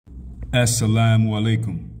Assalamu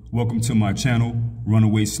alaikum. Welcome to my channel,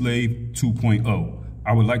 Runaway Slave 2.0.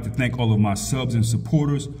 I would like to thank all of my subs and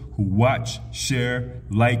supporters who watch, share,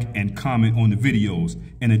 like, and comment on the videos.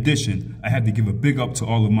 In addition, I had to give a big up to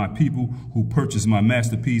all of my people who purchased my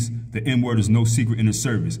masterpiece, The N-Word is No Secret in the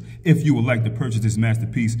Service. If you would like to purchase this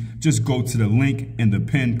masterpiece, just go to the link in the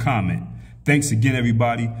pinned comment. Thanks again,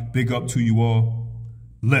 everybody. Big up to you all.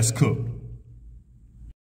 Let's cook.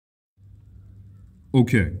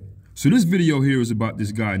 Okay. So this video here is about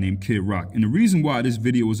this guy named Kid Rock. And the reason why this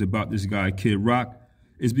video is about this guy, Kid Rock,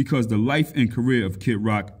 is because the life and career of Kid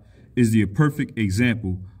Rock is the perfect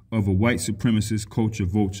example of a white supremacist culture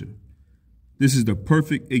vulture. This is the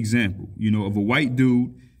perfect example, of a white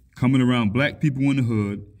dude coming around black people in the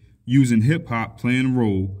hood, using hip hop, playing a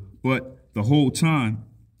role, but the whole time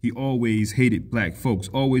he always hated black folks,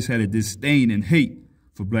 always had a disdain and hate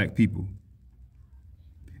for black people.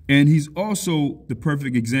 And he's also the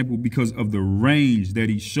perfect example because of the range that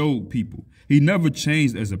he showed people. He never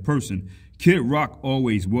changed as a person. Kid Rock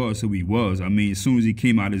always was who he was. I mean, as soon as he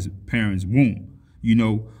came out of his parents' womb,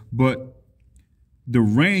 But the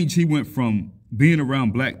range he went from being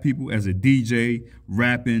around black people as a DJ,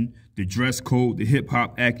 rapping, the dress code, the hip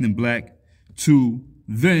hop, acting black, to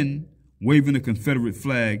then waving a Confederate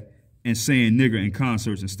flag and saying nigger in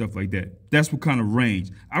concerts and stuff like that. That's what kind of range.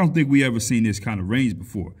 I don't think we ever seen this kind of range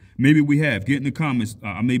before. Maybe we have. Get in the comments.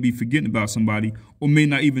 I may be forgetting about somebody or may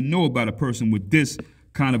not even know about a person with this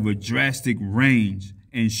kind of a drastic range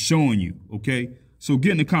and showing you, okay? So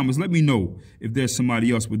get in the comments. Let me know if there's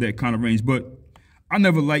somebody else with that kind of range. But I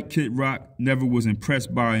never liked Kid Rock. Never was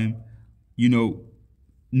impressed by him.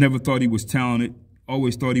 Never thought he was talented.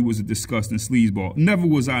 Always thought he was a disgusting sleazeball. Never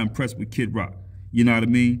was I impressed with Kid Rock. You know what I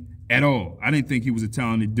mean? At all. I didn't think he was a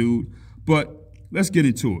talented dude, but let's get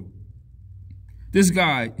into it. This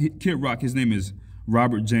guy, Kid Rock, his name is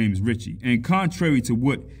Robert James Ritchie. And contrary to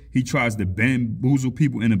what he tries to bamboozle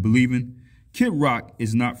people into believing, Kid Rock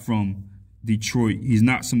is not from Detroit. He's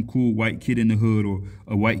not some cool white kid in the hood or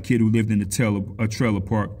a white kid who lived in a trailer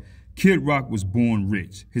park. Kid Rock was born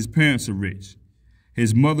rich. His parents are rich.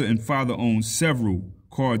 His mother and father owned several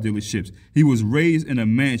car dealerships. He was raised in a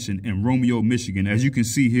mansion in Romeo, Michigan. As you can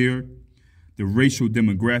see here, the racial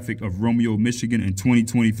demographic of Romeo, Michigan in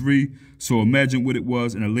 2023. So imagine what it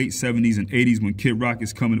was in the late 70s and 80s when Kid Rock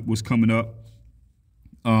was coming up.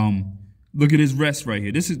 Look at his rest right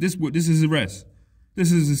here. This is his rest.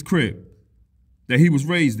 This is his crib that he was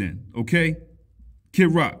raised in, okay?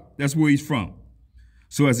 Kid Rock, that's where he's from.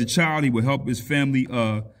 So as a child, he would help his family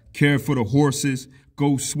care for the horses,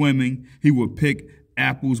 go swimming. He would pick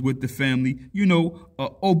apples with the family, a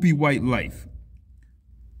Opie white life.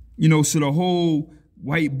 So the whole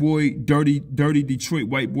white boy, dirty Detroit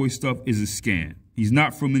white boy stuff is a scam. He's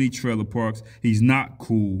not from any trailer parks. He's not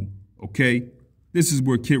cool, okay? This is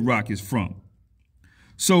where Kid Rock is from.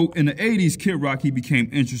 So in the 80s, Kid Rock, he became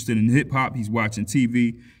interested in hip hop. He's watching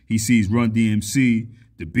TV. He sees Run DMC,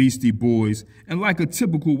 the Beastie Boys, and like a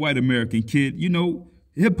typical white American kid,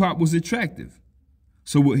 hip hop was attractive.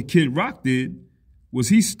 So what Kid Rock did was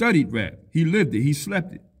he studied rap. He lived it. He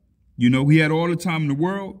slept it. He had all the time in the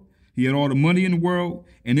world. He had all the money in the world.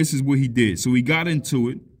 And this is what he did. So he got into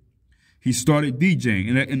it. He started DJing.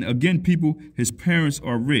 And again, people, his parents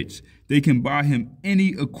are rich. They can buy him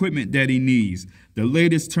any equipment that he needs. The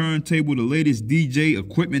latest turntable, the latest DJ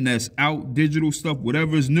equipment that's out, digital stuff,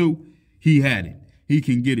 whatever is new, he had it. He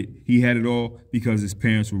can get it. He had it all because his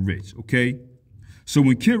parents were rich, okay? So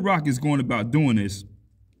when Kid Rock is going about doing this,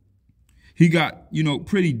 he got,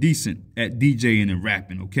 pretty decent at DJing and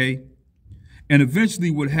rapping, okay? And eventually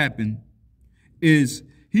what happened is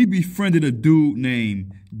he befriended a dude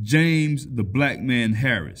named James the Black Man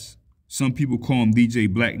Harris. Some people call him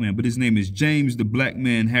DJ Black Man, but his name is James the Black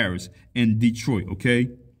Man Harris in Detroit, okay?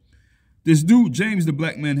 This dude, James the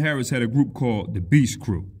Black Man Harris, had a group called the Beast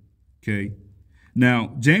Crew, okay?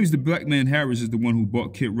 Now, James the Black Man Harris is the one who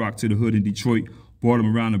brought Kid Rock to the hood in Detroit, brought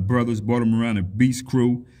him around the brothers, brought him around the Beast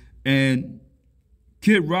Crew. And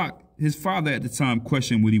Kid Rock, his father at the time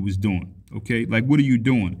questioned what he was doing, okay? Like, what are you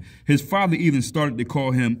doing? His father even started to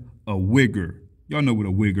call him a wigger. Y'all know what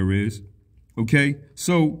a wigger is, okay?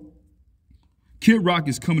 So Kid Rock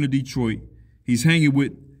is coming to Detroit. He's hanging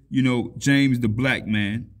with, James the Black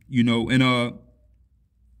Man, and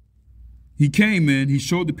he came in, he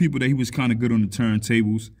showed the people that he was kind of good on the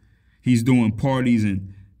turntables. He's doing parties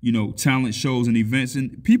and, talent shows and events,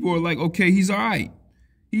 and people are like, okay, he's all right.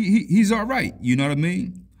 He's all right, you know what I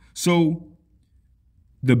mean? So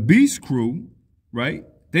the Beast Crew, right,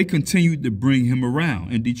 they continued to bring him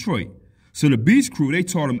around in Detroit. So the Beast Crew, they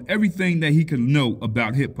taught him everything that he could know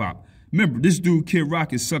about hip hop. Remember, this dude, Kid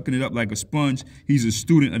Rock, is sucking it up like a sponge. He's a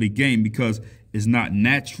student of the game because it's not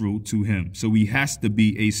natural to him. So he has to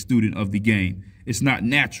be a student of the game. It's not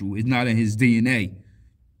natural. It's not in his DNA.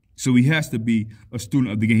 So he has to be a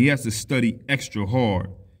student of the game. He has to study extra hard,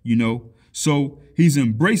 you know. So he's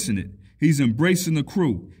embracing it. He's embracing the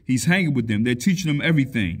crew. He's hanging with them. They're teaching him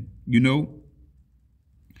everything, you know.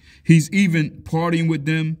 He's even partying with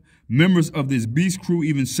them. Members of this Beast crew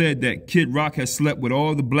even said that Kid Rock has slept with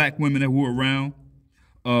all the black women that were around.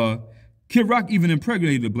 Kid Rock even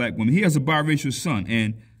impregnated a black woman. He has a biracial son.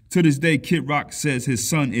 And to this day, Kid Rock says his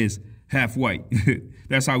son is half white.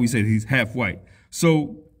 That's how he said he's half white.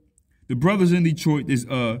 So the brothers in Detroit, there's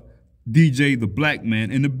DJ, the Black Man,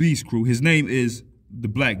 and the Beast crew. His name is the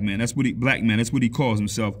Black Man. That's what he calls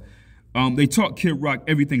himself. They taught Kid Rock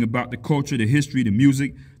everything about the culture, the history, the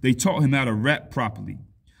music. They taught him how to rap properly.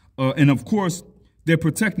 And of course, they're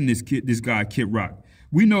protecting this guy, Kid Rock.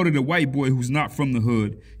 We know that a white boy who's not from the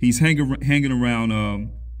hood, he's hanging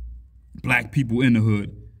around black people in the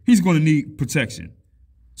hood, he's going to need protection.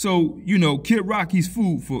 So, you know, Kid Rock, he's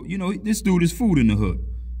food for, you know, this dude is food in the hood.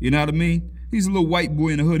 You know what I mean? He's a little white boy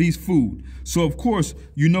in the hood. He's food. So, of course,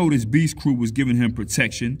 you know this Beast crew was giving him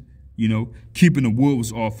protection, you know, keeping the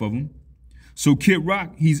wolves off of him. So Kid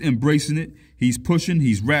Rock, he's embracing it. He's pushing.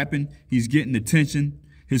 He's rapping. He's getting attention.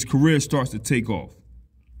 His career starts to take off.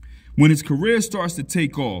 When his career starts to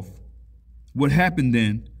take off, what happened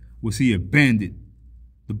then was he abandoned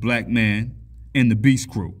the Black Man and the Beast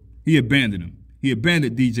crew. He abandoned him. He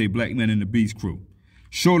abandoned DJ Black Man and the Beast crew.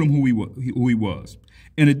 Showed him who he was.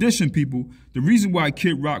 In addition, people, the reason why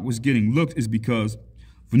Kid Rock was getting looked is because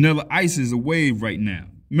Vanilla Ice is a wave right now.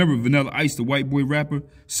 Remember Vanilla Ice, the white boy rapper?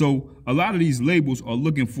 So a lot of these labels are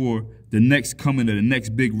looking for the next coming of the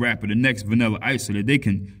next big rapper, the next Vanilla Ice, so that they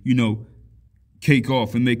can, you know, cake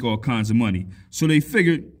off and make all kinds of money. So they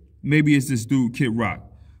figured maybe it's this dude, Kid Rock.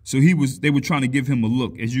 So they were trying to give him a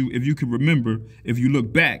look. If you can remember, if you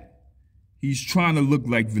look back, he's trying to look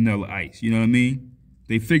like Vanilla Ice. You know what I mean?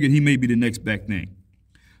 They figured he may be the next back thing.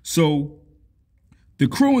 So the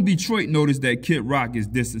crew in Detroit noticed that Kid Rock is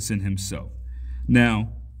distancing himself.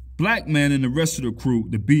 Now, Black Man and the rest of the crew,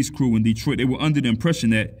 the Beast crew in Detroit, they were under the impression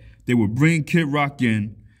that they would bring Kid Rock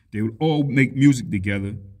in, they would all make music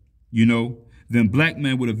together, you know. Then Black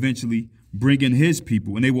Man would eventually bring in his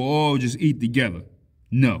people and they would all just eat together.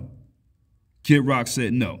 No. Kid Rock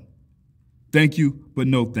said no. Thank you, but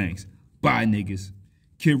no thanks. Bye, niggas.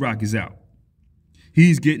 Kid Rock is out.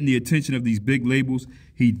 He's getting the attention of these big labels.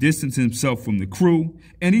 He distanced himself from the crew,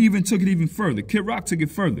 and he even took it even further. Kid Rock took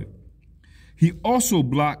it further. He also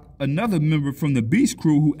blocked another member from the Beast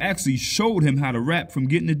crew who actually showed him how to rap from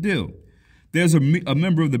getting a deal. There's a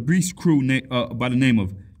member of the Beast crew by the name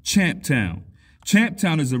of Champtown.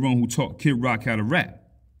 Champtown is the one who taught Kid Rock how to rap.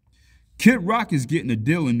 Kid Rock is getting a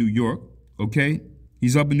deal in New York, okay?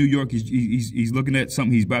 He's up in New York. He's looking at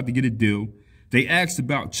something. He's about to get a deal. They asked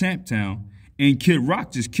about Champtown, and Kid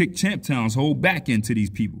Rock just kicked Champtown's whole back into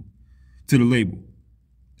these people, to the label.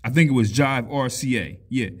 I think it was Jive RCA.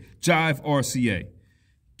 Yeah, Jive RCA.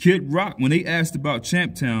 Kid Rock, when they asked about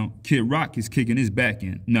Champtown, Kid Rock is kicking his back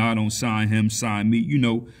in. No, I don't sign him, sign me, you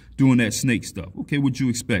know, doing that snake stuff. Okay, what you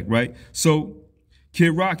expect, right? So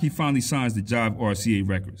Kid Rock, he finally signs the Jive RCA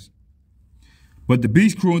records. But the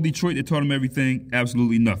Beast crew in Detroit, they taught him everything,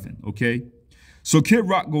 absolutely nothing, okay? So Kid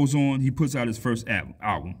Rock goes on, he puts out his first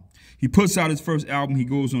album. He puts out his first album, he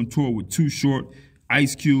goes on tour with Too Short,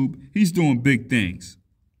 Ice Cube. He's doing big things.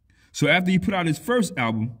 So after he put out his first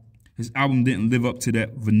album, his album didn't live up to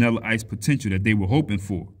that Vanilla Ice potential that they were hoping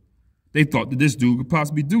for. They thought that this dude could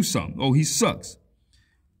possibly do something. Oh, he sucks.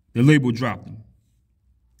 The label dropped him.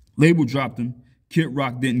 Label dropped him. Kid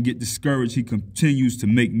Rock didn't get discouraged. He continues to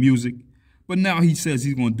make music. But now he says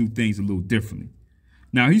he's going to do things a little differently.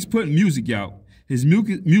 Now he's putting music out. His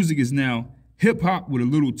music is now hip-hop with a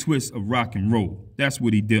little twist of rock and roll. That's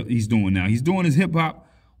what he's doing now. He's doing his hip-hop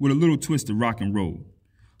with a little twist of rock and roll.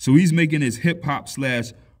 So he's making his hip-hop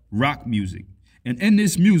 / rock music. And in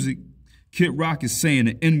this music, Kid Rock is saying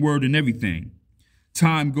the N-word and everything.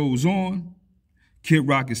 Time goes on. Kid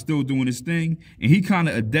Rock is still doing his thing. And he kind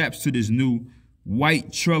of adapts to this new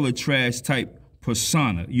white trailer trash type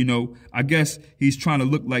persona. You know, I guess he's trying to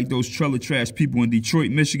look like those trailer trash people in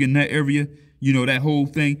Detroit, Michigan, that area. You know, that whole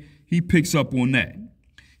thing. He picks up on that.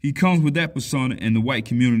 He comes with that persona and the white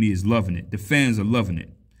community is loving it. The fans are loving it.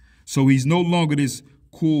 So he's no longer this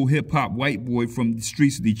cool hip-hop white boy from the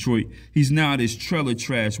streets of Detroit. He's now this trailer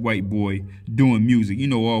trash white boy doing music, you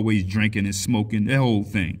know, always drinking and smoking, that whole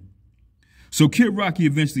thing. So Kid Rock, he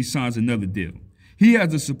eventually signs another deal. He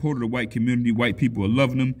has the support of the white community. White people are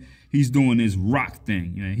loving him. he's doing this rock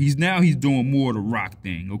thing. He's doing more of the rock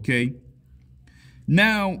thing, okay?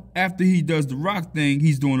 Now, after he does the rock thing,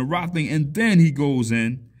 he's doing the rock thing, and then he goes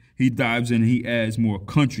in, he dives in, and he adds more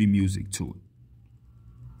country music to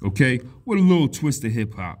it, okay? With a little twist of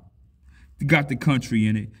hip-hop. Got the country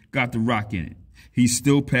in it, got the rock in it. He's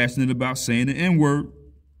still passionate about saying the N-word.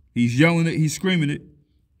 He's yelling it, he's screaming it,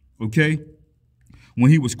 okay? When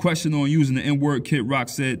he was questioned on using the N-word, Kid Rock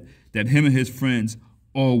said that him and his friends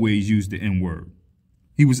always use the N-word.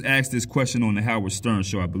 He was asked this question on the Howard Stern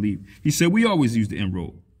show, I believe. He said, we always use the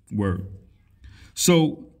N-word.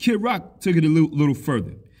 So Kid Rock took it a little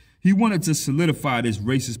further. He wanted to solidify this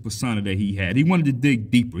racist persona that he had. He wanted to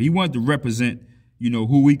dig deeper. He wanted to represent,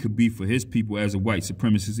 who he could be for his people as a white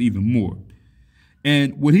supremacist even more.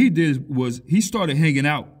 And what he did was he started hanging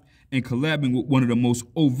out and collabing with one of the most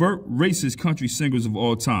overt racist country singers of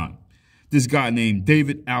all time, this guy named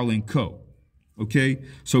David Allan Coe. Okay,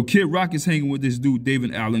 so Kid Rock is hanging with this dude,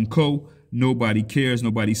 David Allan Coe. Nobody cares.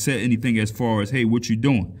 Nobody said anything as far as, hey, what you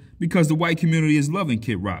doing? Because the white community is loving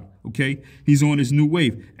Kid Rock, okay? He's on this new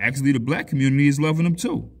wave. Actually, the black community is loving him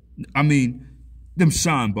too. I mean, them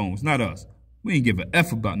shine bones, not us. We ain't give a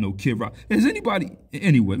F about no Kid Rock. Is anybody,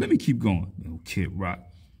 anyway, let me keep going. No Kid Rock.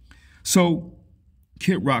 So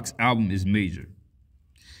Kid Rock's album is major.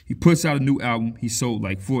 He puts out a new album. He sold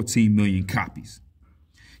like 14 million copies.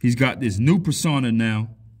 He's got this new persona now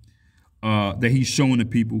that he's showing to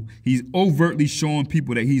people. He's overtly showing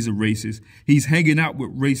people that he's a racist. He's hanging out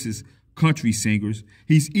with racist country singers.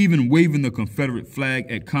 He's even waving the Confederate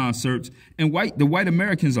flag at concerts. And the white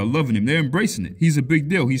Americans are loving him. They're embracing it. He's a big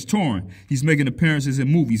deal. He's touring. He's making appearances in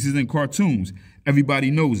movies. He's in cartoons. Everybody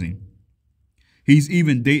knows him. He's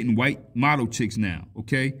even dating white model chicks now,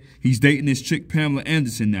 okay? He's dating this chick, Pamela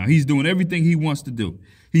Anderson, now. He's doing everything he wants to do.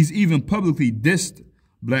 He's even publicly dissed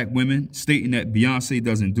black women, stating that Beyonce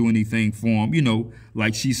doesn't do anything for him,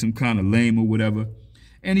 like she's some kind of lame or whatever.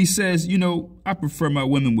 And he says, I prefer my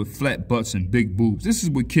women with flat butts and big boobs. This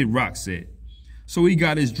is what Kid Rock said. So he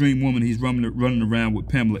got his dream woman. He's running around with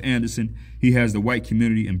Pamela Anderson. He has the white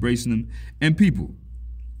community embracing him. And people,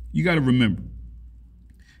 you got to remember,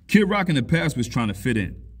 Kid Rock in the past was trying to fit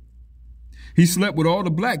in. He slept with all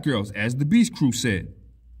the black girls, as the Beast Crew said.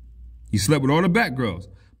 He slept with all the black girls.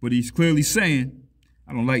 But he's clearly saying,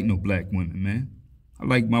 I don't like no black women, man. I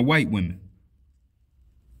like my white women.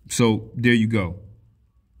 So there you go.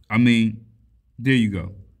 I mean, there you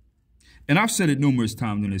go. And I've said it numerous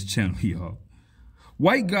times on this channel, y'all.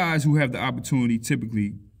 White guys who have the opportunity,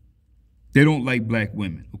 typically, they don't like black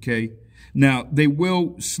women, okay? Now, they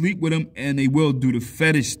will sleep with them and they will do the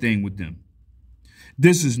fetish thing with them.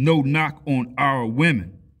 This is no knock on our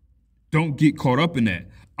women. Don't get caught up in that.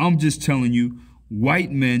 I'm just telling you,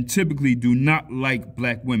 white men typically do not like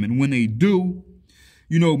black women. When they do,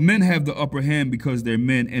 men have the upper hand because they're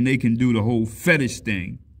men and they can do the whole fetish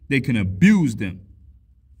thing. They can abuse them.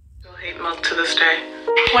 Still hate milk to this day.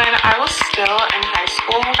 When I was still in high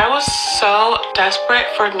school, I was so desperate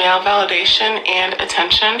for male validation and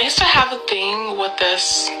attention. I used to have a thing with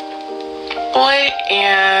this boy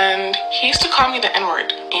and he used to call me the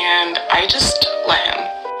N-word and I just let him.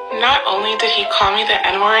 Not only did he call me the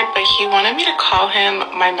N-word, but he wanted me to call him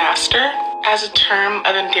my master as a term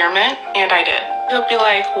of endearment, and I did. He'll be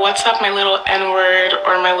like, what's up, my little N-word,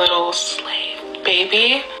 or my little slave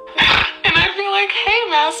baby? And I'd be like, hey,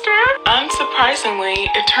 master. Unsurprisingly,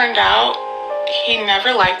 it turned out he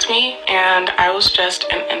never liked me, and I was just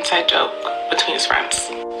an inside joke between his friends.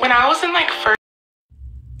 When I was in like first...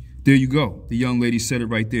 There you go. The young lady said it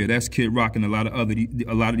right there. That's Kid Rock and a lot of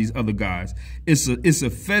these other guys. It's a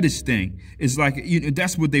fetish thing. It's like,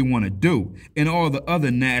 that's what they want to do. And all the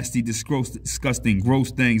other nasty, disgusting,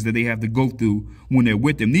 gross things that they have to go through when they're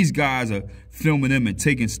with them. These guys are filming them and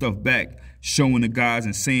taking stuff back, showing the guys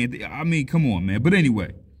and saying, I mean, come on, man. But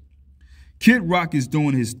anyway, Kid Rock is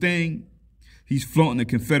doing his thing. He's flaunting the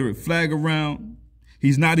Confederate flag around.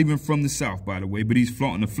 He's not even from the South, by the way, but he's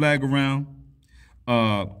flaunting the flag around.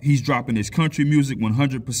 He's dropping his country music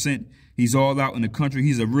 100%. He's all out in the country.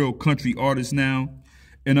 He's a real country artist now.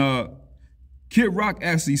 And Kid Rock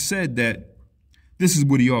actually said that this is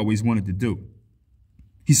what he always wanted to do.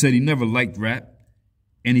 He said he never liked rap,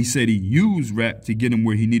 and he said he used rap to get him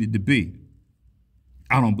where he needed to be.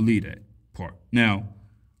 I don't believe that part. Now,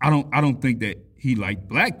 I don't think that he liked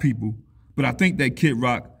black people, but I think that Kid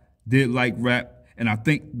Rock did like rap, and I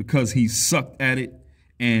think because he sucked at it,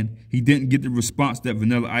 and he didn't get the response that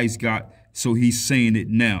Vanilla Ice got, so he's saying it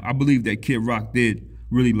now. I believe that Kid Rock did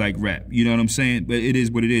really like rap. You know what I'm saying? But it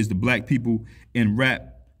is what it is. The black people in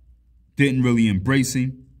rap didn't really embrace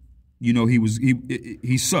him.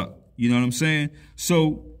 He sucked. You know what I'm saying?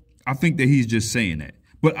 So I think that he's just saying that.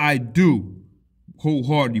 But I do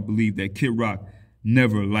wholeheartedly believe that Kid Rock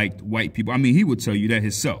never liked white people. I mean, he would tell you that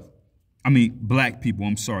himself. I mean, black people,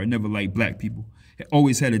 I'm sorry, never liked black people. He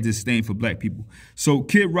always had a disdain for black people. So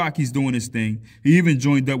Kid Rock, he's doing his thing. He even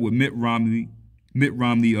joined up with Mitt Romney. Mitt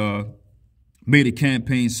Romney made a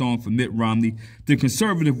campaign song for Mitt Romney. The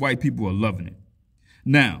conservative white people are loving it.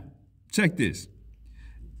 Now, check this.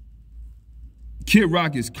 Kid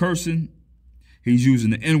Rock is cursing. He's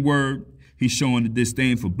using the N-word. He's showing the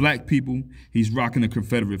disdain for black people. He's rocking the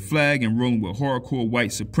Confederate flag and rolling with hardcore white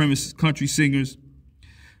supremacist country singers.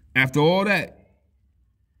 After all that,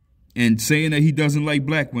 and saying that he doesn't like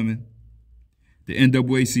black women, the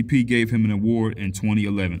NAACP gave him an award in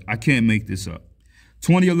 2011. I can't make this up.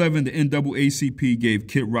 2011, the NAACP gave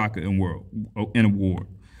Kid Rock an award.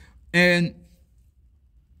 And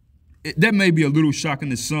that may be a little shocking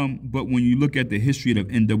to some, but when you look at the history of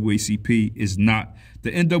NAACP, it's not.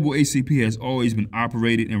 The NAACP has always been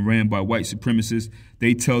operated and ran by white supremacists.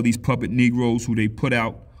 They tell these puppet Negroes who they put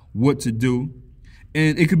out what to do.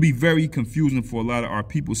 And it could be very confusing for a lot of our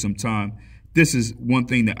people sometimes. This is one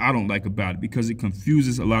thing that I don't like about it, because it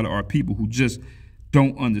confuses a lot of our people who just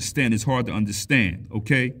don't understand. It's hard to understand,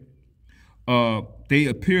 okay? They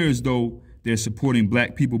appear as though they're supporting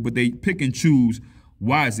black people, but they pick and choose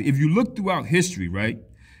wisely. If you look throughout history, right?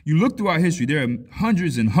 You look throughout history, there are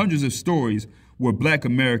hundreds and hundreds of stories where black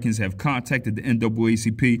Americans have contacted the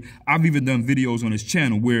NAACP. I've even done videos on this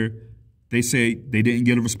channel where they say they didn't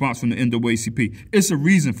get a response from the NAACP. It's a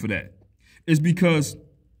reason for that. It's because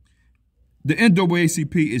the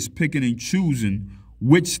NAACP is picking and choosing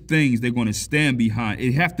which things they're going to stand behind.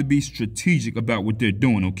 They have to be strategic about what they're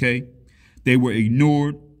doing, okay? They were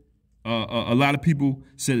ignored. A lot of people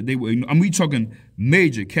said that they were ignored. I mean, we're talking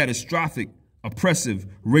major, catastrophic, oppressive,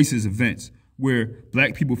 racist events where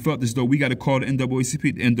black people felt as though we got to call the NAACP.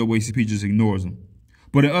 The NAACP just ignores them.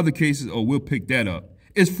 But in other cases, oh, we'll pick that up.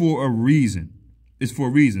 It's for a reason. It's for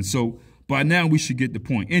a reason. So by now we should get the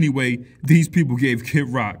point. Anyway, these people gave Kid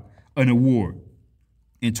Rock an award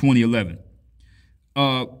in 2011.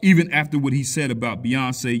 Even after what he said about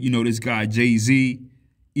Beyonce, you know, this guy Jay-Z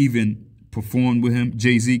even performed with him.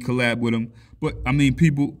 Jay-Z collabed with him. But I mean,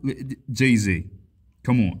 people, Jay-Z,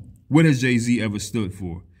 come on. What has Jay-Z ever stood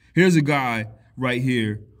for? Here's a guy right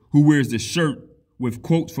here who wears the shirt with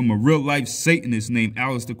quotes from a real-life Satanist named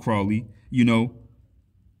Aleister Crowley, you know.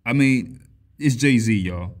 I mean, it's Jay-Z,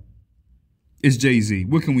 y'all. It's Jay-Z.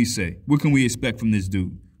 What can we say? What can we expect from this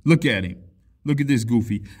dude? Look at him. Look at this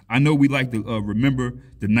goofy. I know we like to remember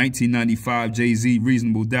the 1995 Jay-Z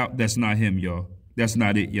Reasonable Doubt. That's not him, y'all. That's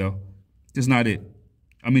not it, y'all. That's not it.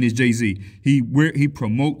 I mean, it's Jay-Z. He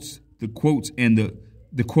promotes the quotes and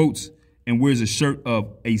the quotes and wears a shirt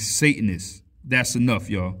of a Satanist. That's enough,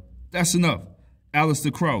 y'all. That's enough.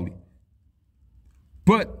 Aleister Crowley.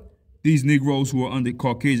 But these Negroes who are under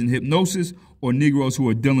Caucasian hypnosis, or Negroes who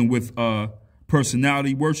are dealing with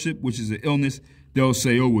personality worship, which is an illness, they'll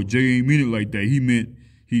say, oh, well, Jay ain't mean it like that. He meant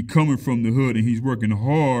he coming from the hood and he's working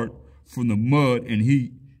hard from the mud and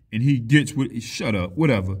he gets what, shut up,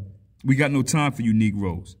 whatever. We got no time for you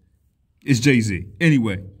Negroes. It's Jay-Z.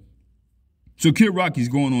 Anyway, so Kid Rock, he's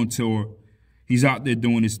going on tour. He's out there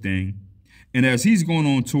doing his thing. And as he's going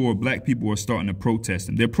on tour, black people are starting to protest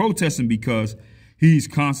him. They're protesting because he's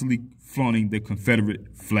constantly flaunting the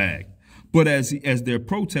Confederate flag. But as they're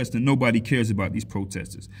protesting, nobody cares about these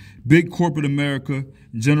protesters. Big corporate America,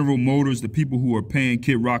 General Motors, the people who are paying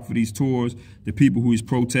Kid Rock for these tours, the people who he's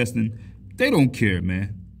protesting, they don't care,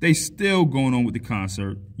 man. They still going on with the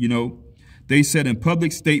concert, you know. They said in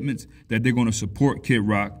public statements that they're going to support Kid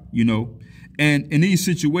Rock, you know. And in these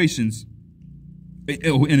situations,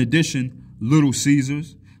 in addition, Little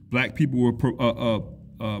Caesars, black people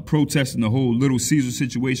were protesting the whole Little Caesars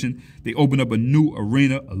situation. They opened up a new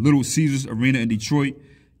arena, a Little Caesars arena in Detroit.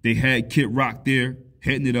 They had Kid Rock there,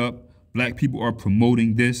 heading it up. Black people are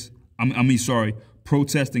promoting this.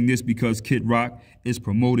 Protesting this because Kid Rock is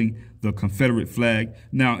promoting the Confederate flag.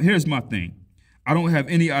 Now, here's my thing. I don't have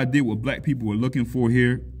any idea what black people were looking for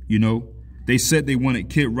here, you know. They said they wanted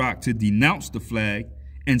Kid Rock to denounce the flag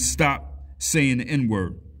and stop saying the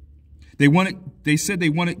N-word. They said they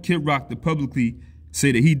wanted Kid Rock to publicly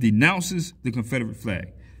say that he denounces the Confederate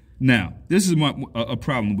flag. Now, this is a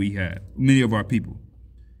problem we have, many of our people.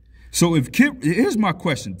 So here's my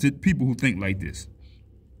question to people who think like this.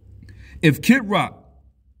 If Kid Rock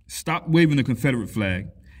stopped waving the Confederate flag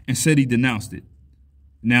and said he denounced it,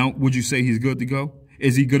 now, would you say he's good to go?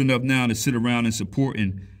 Is he good enough now to sit around and support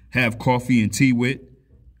and have coffee and tea with?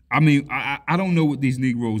 I mean, I don't know what these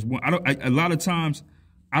Negroes want. A lot of times,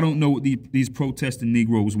 I don't know what these protesting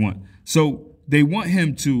Negroes want. So they want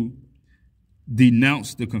him to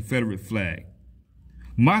denounce the Confederate flag.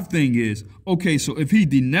 My thing is, okay, so if he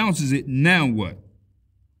denounces it, now what?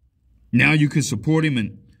 Now you can support him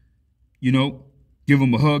and, you know, give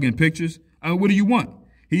him a hug and pictures? I mean, what do you want?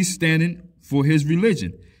 He's standing for his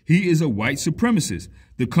religion. He is a white supremacist.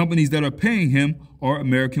 The companies that are paying him are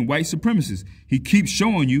American white supremacists. He keeps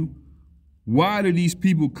showing you, why do these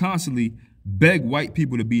people constantly beg white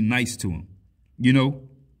people to be nice to him? You know,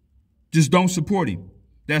 just don't support him.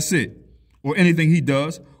 That's it. Or anything he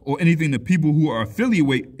does, or anything the people who are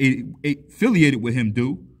affiliated with him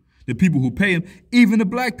do, the people who pay him, even the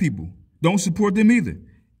black people, don't support them either.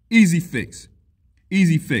 Easy fix.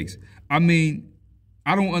 Easy fix. I mean,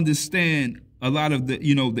 I don't understand a lot of the,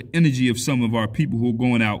 you know, the energy of some of our people who are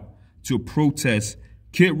going out to protest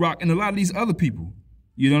Kid Rock and a lot of these other people.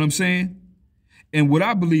 You know what I'm saying? And what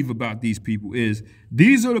I believe about these people is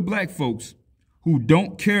these are the black folks who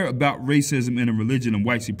don't care about racism and religion and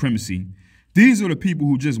white supremacy. These are the people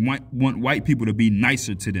who just want white people to be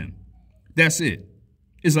nicer to them. That's it.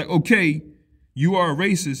 It's like, okay, you are a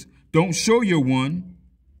racist. Don't show you're one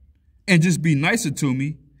and just be nicer to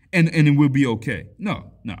me and it will be okay.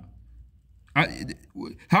 No.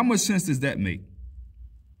 How much sense does that make?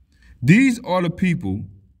 These are the people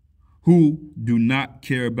who do not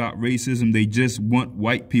care about racism. They just want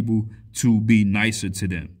white people to be nicer to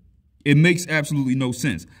them. It makes absolutely no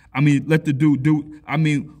sense. I mean, let the dude do, I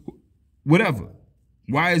mean, whatever.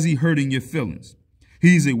 Why is he hurting your feelings?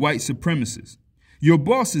 He's a white supremacist. Your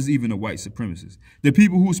boss is even a white supremacist. The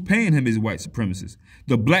people who's paying him is white supremacists.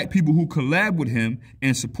 The black people who collab with him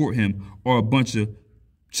and support him are a bunch of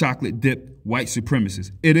chocolate dipped white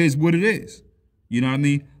supremacists. It is what it is. You know what I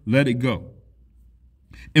mean? Let it go.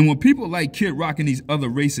 And when people like Kid Rock and these other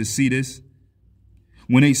racists see this,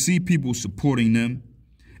 when they see people supporting them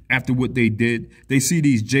after what they did, they see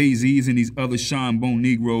these Jay-Z's and these other Sean Bone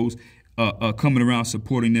Negroes coming around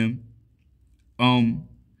supporting them.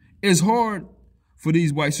 It's hard for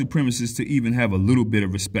these white supremacists to even have a little bit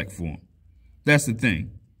of respect for them. That's the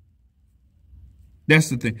thing. That's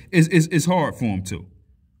the thing. It's hard for them too,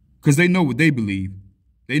 because they know what they believe.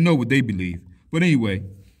 They know what they believe. But anyway,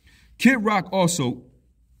 Kid Rock also,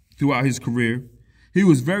 throughout his career, he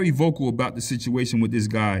was very vocal about the situation with this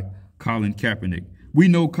guy, Colin Kaepernick. We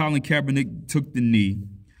know Colin Kaepernick took the knee.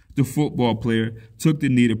 The football player took the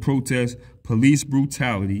knee to protest police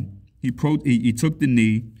brutality. He took the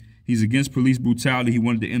knee. He's against police brutality. He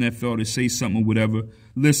wanted the NFL to say something or whatever.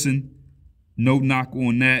 Listen, no knock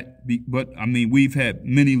on that. But, I mean, we've had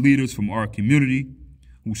many leaders from our community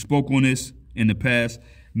who spoke on this in the past.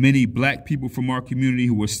 Many black people from our community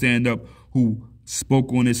who were stand up, who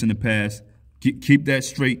spoke on this in the past. Keep that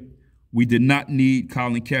straight. We did not need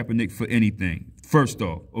Colin Kaepernick for anything, first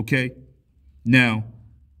off, okay? Now,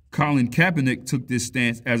 Colin Kaepernick took this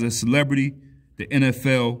stance as a celebrity, the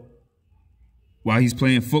NFL, while he's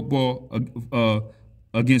playing football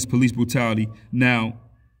against police brutality. Now,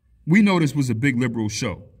 we know this was a big liberal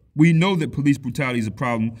show. We know that police brutality is a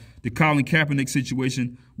problem. The Colin Kaepernick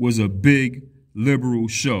situation was a big liberal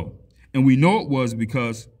show. And we know it was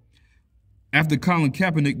because after Colin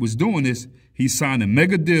Kaepernick was doing this, he signed a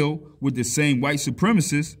mega deal with the same white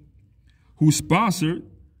supremacists who sponsored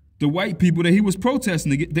the white people that he was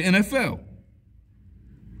protesting to get the NFL.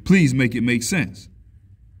 Please make it make sense.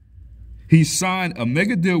 He signed a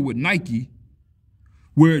mega deal with Nike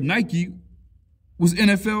where Nike was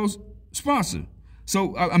NFL's sponsor.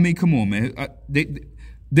 So, I mean, come on, man.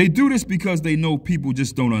 They do this because they know people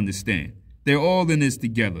just don't understand. They're all in this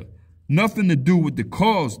together. Nothing to do with the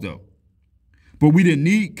cause, though. But we didn't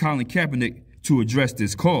need Colin Kaepernick to address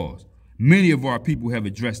this cause. Many of our people have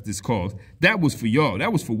addressed this cause. That was for y'all.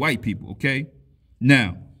 That was for white people, okay?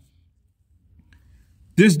 Now,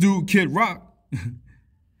 this dude, Kid Rock,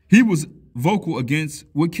 he was vocal against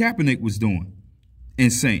what Kaepernick was doing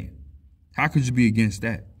and saying. How could you be against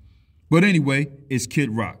that? But anyway, it's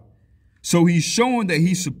Kid Rock. So he's showing that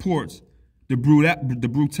he supports the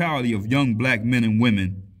brutality of young black men and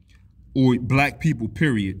women, or black people,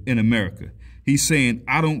 period, in America. He's saying,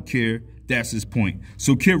 I don't care. That's his point.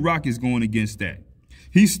 So Kid Rock is going against that.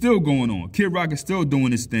 He's still going on. Kid Rock is still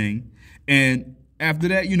doing his thing. And after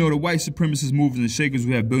that, you know, the white supremacist movers and shakers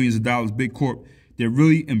who have billions of dollars, big corp, they're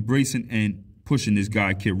really embracing and pushing this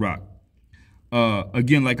guy, Kid Rock.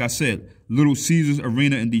 Again, like I said, Little Caesars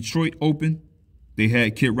Arena in Detroit open. They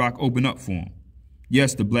had Kid Rock open up for him.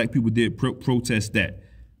 Yes, the black people did protest that.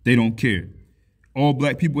 They don't care. All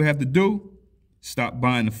black people have to do, stop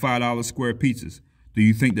buying the $5 square pizzas. Do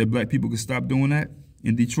you think that black people can stop doing that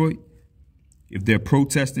in Detroit? If they're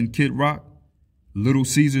protesting Kid Rock, Little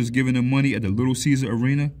Caesars giving them money at the Little Caesar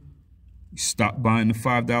Arena, Stop buying the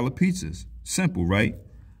 $5 pizzas. Simple, right?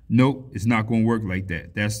 Nope, it's not going to work like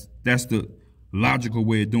that. That's the logical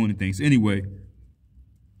way of doing things. Anyway,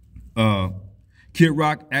 Kid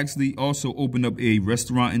Rock actually also opened up a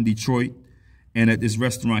restaurant in Detroit. And at this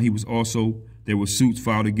restaurant, there were suits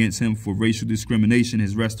filed against him for racial discrimination,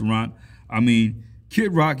 his restaurant. I mean,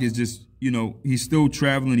 Kid Rock is just, he's still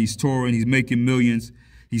traveling, he's touring, he's making millions.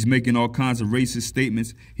 He's making all kinds of racist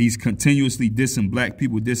statements. He's continuously dissing black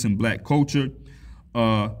people, dissing black culture.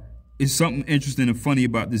 It's something interesting and funny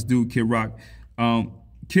about this dude, Kid Rock.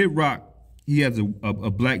 Kid Rock, he has a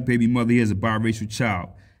black baby mother. He has a biracial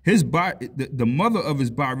child. The mother of his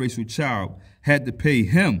biracial child had to pay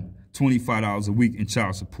him $25 a week in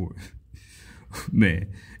child support. Man.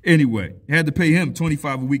 Anyway, had to pay him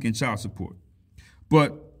 $25 a week in child support.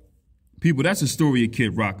 But people, that's the story of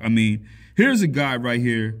Kid Rock. I mean, here's a guy right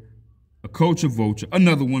here, a culture vulture,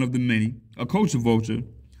 another one of the many, a culture vulture,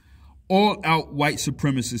 all-out white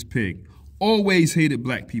supremacist pig, always hated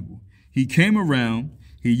black people. He came around,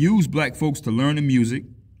 he used black folks to learn the music,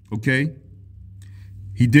 okay?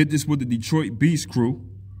 He did this with the Detroit Beast crew.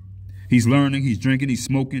 He's learning, he's drinking, he's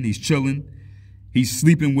smoking, he's chilling, he's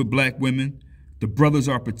sleeping with black women. The brothers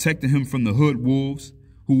are protecting him from the hood wolves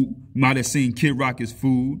who might have seen Kid Rock as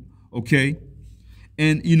food, okay?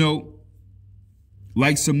 And,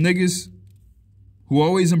 like some niggas who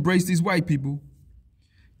always embrace these white people,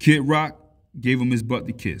 Kid Rock gave him his butt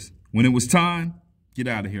to kiss. When it was time, get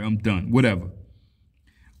out of here, I'm done, whatever.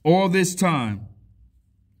 All this time,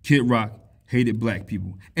 Kid Rock hated black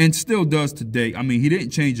people and still does today. I mean, he didn't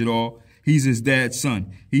change at all. He's his dad's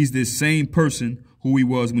son. He's this same person who he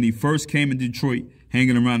was when he first came in Detroit,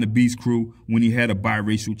 hanging around the Beast crew when he had a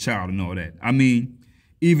biracial child and all that. I mean,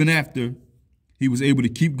 even after he was able to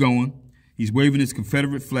keep going, he's waving his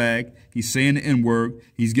Confederate flag, he's saying the N-word,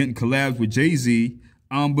 he's getting collabs with Jay-Z.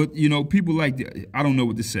 But, people like that, I don't know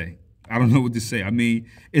what to say. I mean,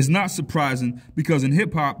 it's not surprising because in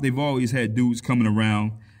hip-hop, they've always had dudes coming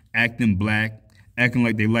around, acting black, acting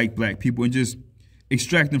like they like black people, and just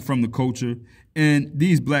extracting from the culture. And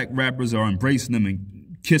these black rappers are embracing them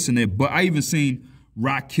and kissing their butt. I even seen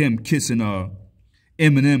Rakim kissing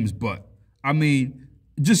Eminem's butt. I mean,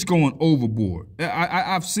 just going overboard.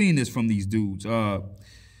 I've seen this from these dudes.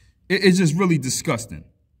 It's just really disgusting.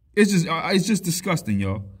 It's just disgusting,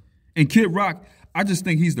 y'all. And Kid Rock, I just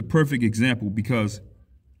think he's the perfect example because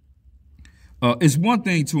it's one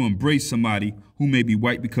thing to embrace somebody who may be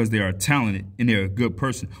white because they are talented and they're a good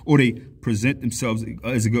person, or they present themselves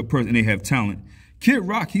as a good person and they have talent. Kid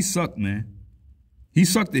Rock, he sucked, man. He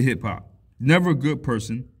sucked at hip hop. Never a good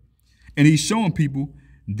person. And he's showing people,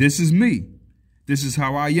 this is me. This is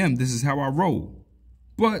how I am. This is how I roll.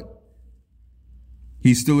 But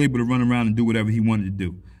he's still able to run around and do whatever he wanted to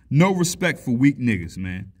do. No respect for weak niggas,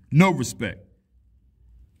 man. No respect.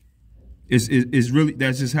 It's really,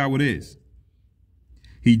 that's just how it is.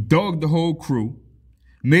 He dogged the whole crew,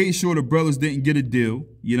 made sure the brothers didn't get a deal,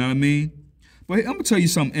 you know what I mean? But I'm going to tell you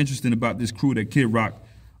something interesting about this crew that Kid Rock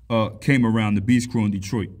came around, the Beast crew in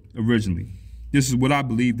Detroit originally. This is what I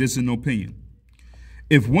believe, this is an opinion.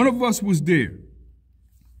 If one of us was there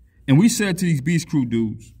and we said to these Beast crew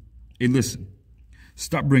dudes, hey, listen,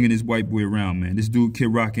 stop bringing this white boy around, man. This dude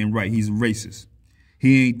Kid Rock ain't right, he's a racist.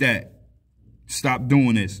 He ain't that. Stop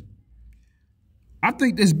doing this. I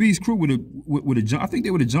think this Beast crew would have jumped. I think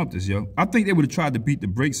they would have jumped us, yo. I think they would have tried to beat the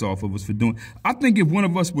brakes off of us for doing. I think if one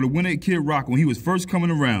of us would have went at Kid Rock when he was first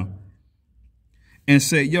coming around and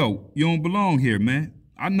said, yo, you don't belong here, man.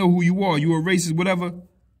 I know who you are. You a racist, whatever.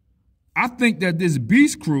 I think that this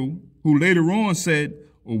Beast crew, who later on said,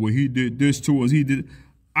 oh, well, he did this to us, he did.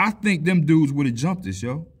 I think them dudes would have jumped us,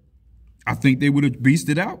 yo. I think they would have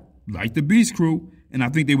beasted out like the Beast crew, and I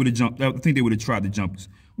think they would have jumped. I think they would have tried to jump us.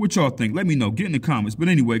 What y'all think? Let me know. Get in the comments. But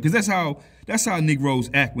anyway, because that's how Negroes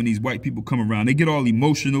act when these white people come around. They get all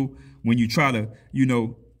emotional when you try to,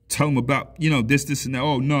 tell them about, this, and that.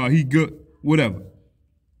 Oh, no, he good. Whatever.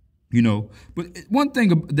 But one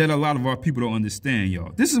thing that a lot of our people don't understand,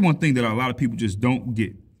 y'all. This is one thing that a lot of people just don't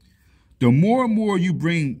get. The more and more you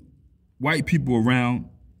bring white people around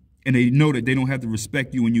and they know that they don't have to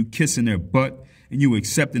respect you and you kissing their butt and you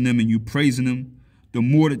accepting them and you praising them, the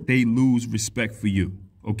more that they lose respect for you.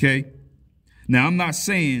 Okay? Now, I'm not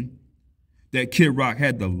saying that Kid Rock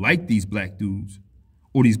had to like these black dudes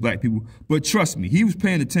or these black people, but trust me, he was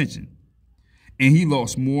paying attention. And he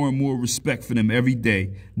lost more and more respect for them every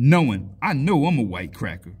day, knowing, I know I'm a white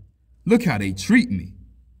cracker. Look how they treat me.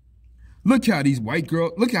 Look how these white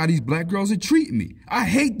girls, look how these black girls are treating me. I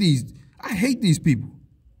hate these people.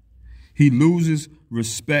 He loses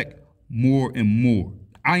respect more and more.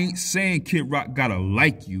 I ain't saying Kid Rock gotta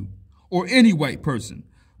like you or any white person.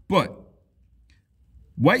 But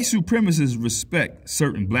white supremacists respect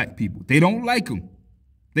certain black people. They don't like them.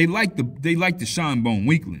 They like the shine bone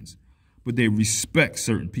weaklings, but they respect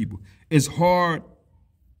certain people. It's hard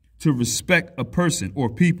to respect a person or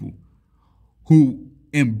people who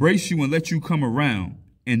embrace you and let you come around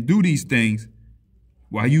and do these things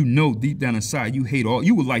while you know deep down inside you hate all.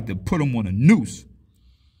 You would like to put them on a noose.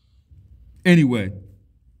 Anyway,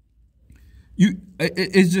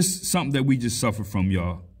 it's just something that we just suffer from,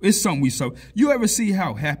 y'all. It's something we suffer. You ever see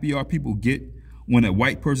how happy our people get when a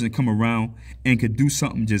white person come around and could do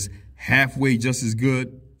something just halfway just as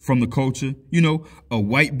good from the culture? You know, a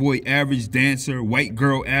white boy average dancer, white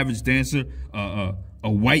girl average dancer, a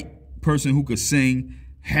white person who could sing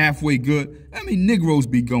halfway good. I mean, Negroes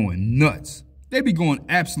be going nuts. They be going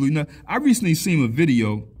absolutely nuts. I recently seen a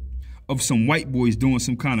video of some white boys doing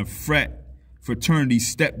some kind of fraternity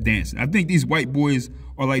step dancing. I think these white boys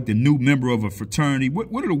are like the new member of a fraternity.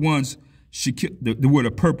 What are the ones that wear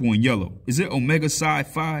the purple and yellow? Is it Omega Psi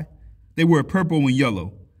Phi? They wear purple and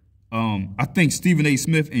yellow. I think Stephen A.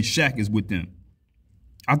 Smith and Shaq is with them.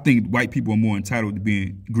 I think white people are more entitled to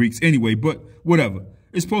being Greeks anyway, but whatever.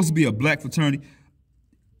 It's supposed to be a black fraternity.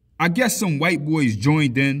 I guess some white boys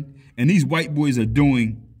joined in, and these white boys are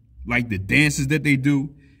doing like the dances that they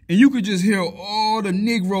do. And you could just hear all the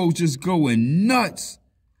Negroes just going nuts.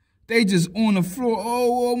 They just on the floor.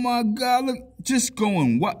 Oh my God, look, just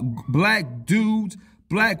going what? Black dudes,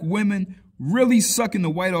 black women, really sucking the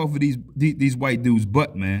white off of these white dudes'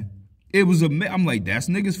 butt, man. It was I'm like, that's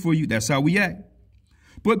niggas for you. That's how we act.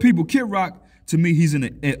 But people, Kid Rock, to me, he's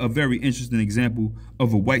a very interesting example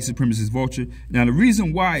of a white supremacist vulture. Now, the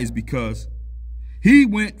reason why is because he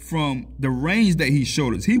went from the range that he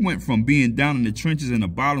showed us. He went from being down in the trenches and the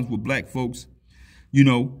bottoms with black folks, you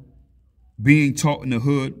know, being taught in the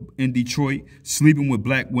hood in Detroit, sleeping with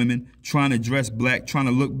black women, trying to dress black, trying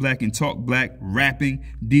to look black and talk black, rapping,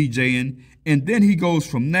 DJing. And then he goes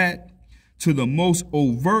from that to the most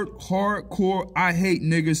overt, hardcore, I hate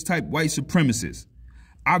niggas type white supremacist.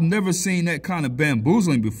 I've never seen that kind of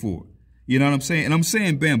bamboozling before. You know what I'm saying? And I'm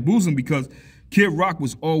saying bamboozling because Kid Rock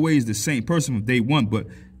was always the same person from day one, but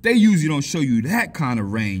they usually don't show you that kind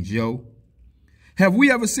of range, yo. Have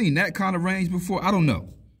we ever seen that kind of range before? I don't know.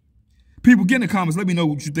 People, get in the comments. Let me know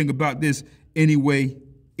what you think about this. Anyway,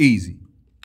 easy.